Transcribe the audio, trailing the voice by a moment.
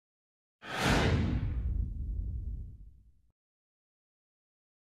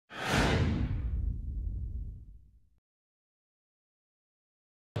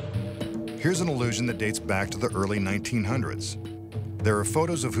Here's an illusion that dates back to the early 1900s. There are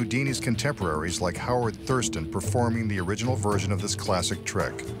photos of Houdini's contemporaries like Howard Thurston performing the original version of this classic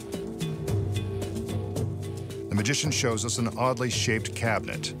trick. The magician shows us an oddly shaped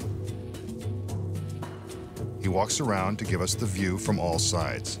cabinet. He walks around to give us the view from all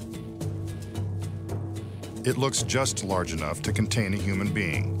sides. It looks just large enough to contain a human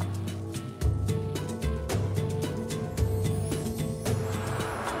being.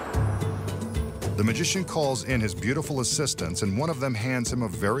 The magician calls in his beautiful assistants, and one of them hands him a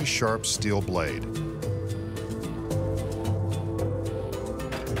very sharp steel blade.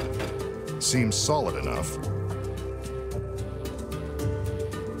 Seems solid enough.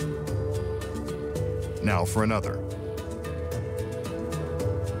 Now for another.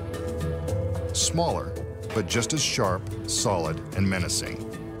 Smaller, but just as sharp, solid, and menacing.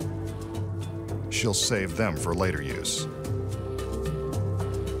 She'll save them for later use.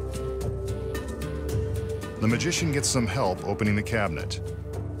 The magician gets some help opening the cabinet.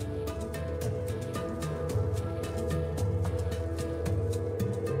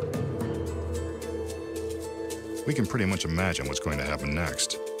 We can pretty much imagine what's going to happen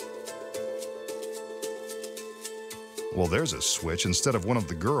next. Well, there's a switch. Instead of one of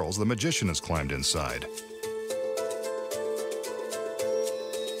the girls, the magician has climbed inside.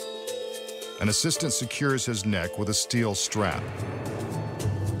 An assistant secures his neck with a steel strap.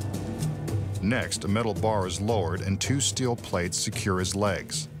 Next, a metal bar is lowered and two steel plates secure his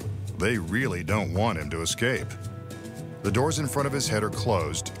legs. They really don't want him to escape. The doors in front of his head are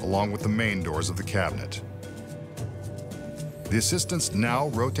closed, along with the main doors of the cabinet. The assistants now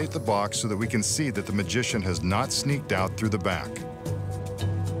rotate the box so that we can see that the magician has not sneaked out through the back.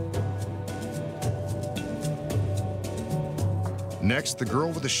 Next, the girl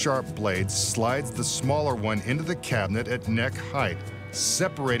with the sharp blade slides the smaller one into the cabinet at neck height,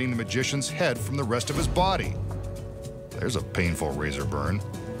 separating the magician's head from the rest of his body. There's a painful razor burn.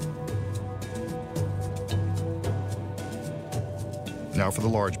 Now for the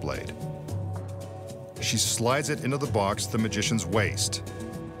large blade. She slides it into the box at the magician's waist.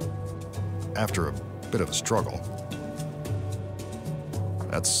 After a bit of a struggle.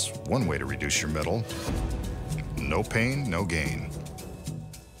 That's one way to reduce your metal. No pain, no gain.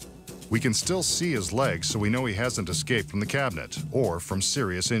 We can still see his legs, so we know he hasn't escaped from the cabinet or from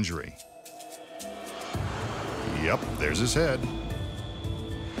serious injury. Yep, there's his head.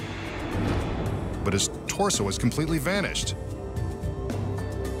 But his torso has completely vanished.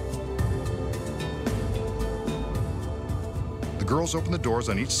 The girls open the doors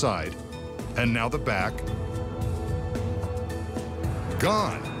on each side, and now the back.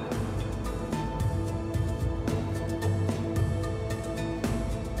 Gone.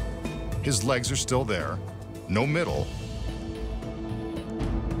 His legs are still there, no middle.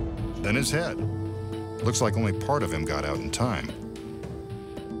 Then his head. Looks like only part of him got out in time.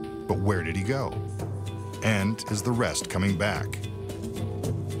 But where did he go? And is the rest coming back?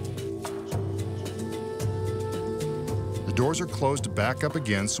 The doors are closed back up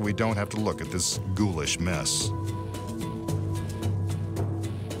again so we don't have to look at this ghoulish mess.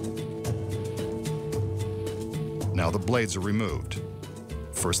 Now the blades are removed.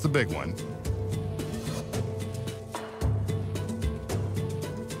 First the big one,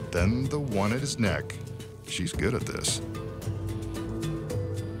 then the one at his neck. She's good at this.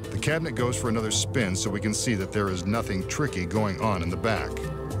 The cabinet goes for another spin so we can see that there is nothing tricky going on in the back.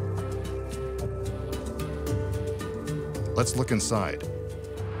 Let's look inside.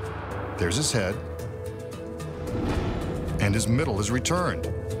 There's his head, and his middle is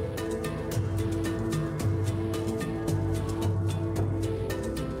returned.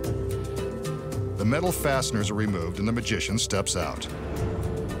 The metal fasteners are removed and the magician steps out.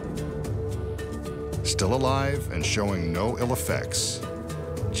 Still alive and showing no ill effects.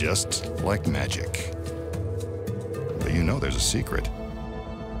 Just like magic. But you know there's a secret.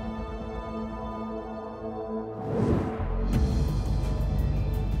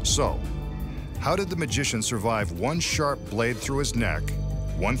 So, how did the magician survive one sharp blade through his neck,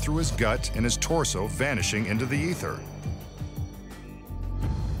 one through his gut, and his torso vanishing into the ether?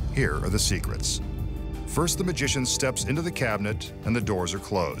 Here are the secrets. First, the magician steps into the cabinet and the doors are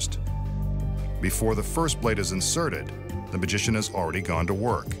closed. Before the first blade is inserted, the magician has already gone to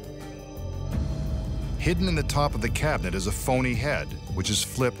work. Hidden in the top of the cabinet is a phony head, which is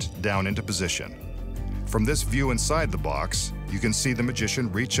flipped down into position. From this view inside the box, you can see the magician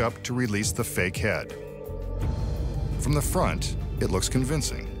reach up to release the fake head. From the front, it looks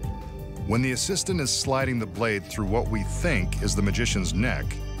convincing. When the assistant is sliding the blade through what we think is the magician's neck,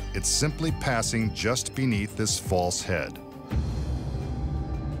 it's simply passing just beneath this false head.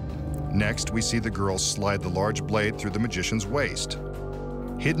 Next, we see the girl slide the large blade through the magician's waist.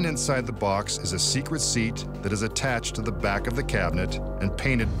 Hidden inside the box is a secret seat that is attached to the back of the cabinet and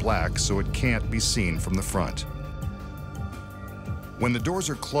painted black so it can't be seen from the front. When the doors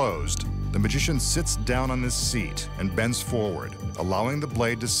are closed, the magician sits down on this seat and bends forward, allowing the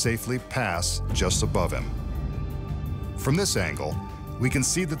blade to safely pass just above him. From this angle, we can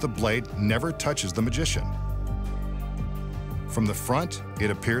see that the blade never touches the magician. From the front, it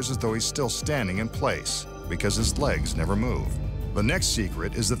appears as though he's still standing in place because his legs never move. The next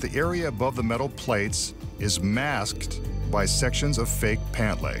secret is that the area above the metal plates is masked by sections of fake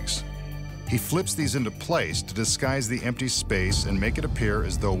pant legs. He flips these into place to disguise the empty space and make it appear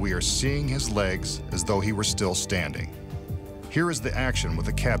as though we are seeing his legs as though he were still standing. Here is the action with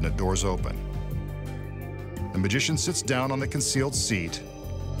the cabinet doors open. The magician sits down on the concealed seat,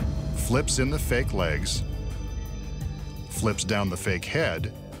 flips in the fake legs, flips down the fake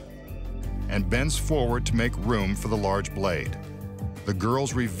head, and bends forward to make room for the large blade. The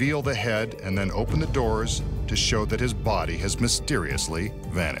girls reveal the head and then open the doors to show that his body has mysteriously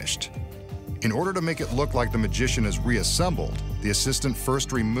vanished. In order to make it look like the magician is reassembled, the assistant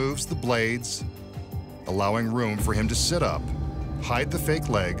first removes the blades, allowing room for him to sit up, hide the fake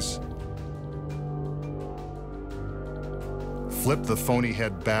legs, flip the phony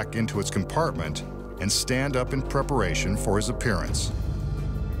head back into its compartment, and stand up in preparation for his appearance.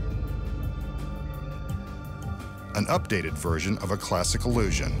 An updated version of a classic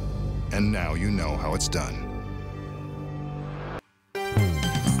illusion, and now you know how it's done.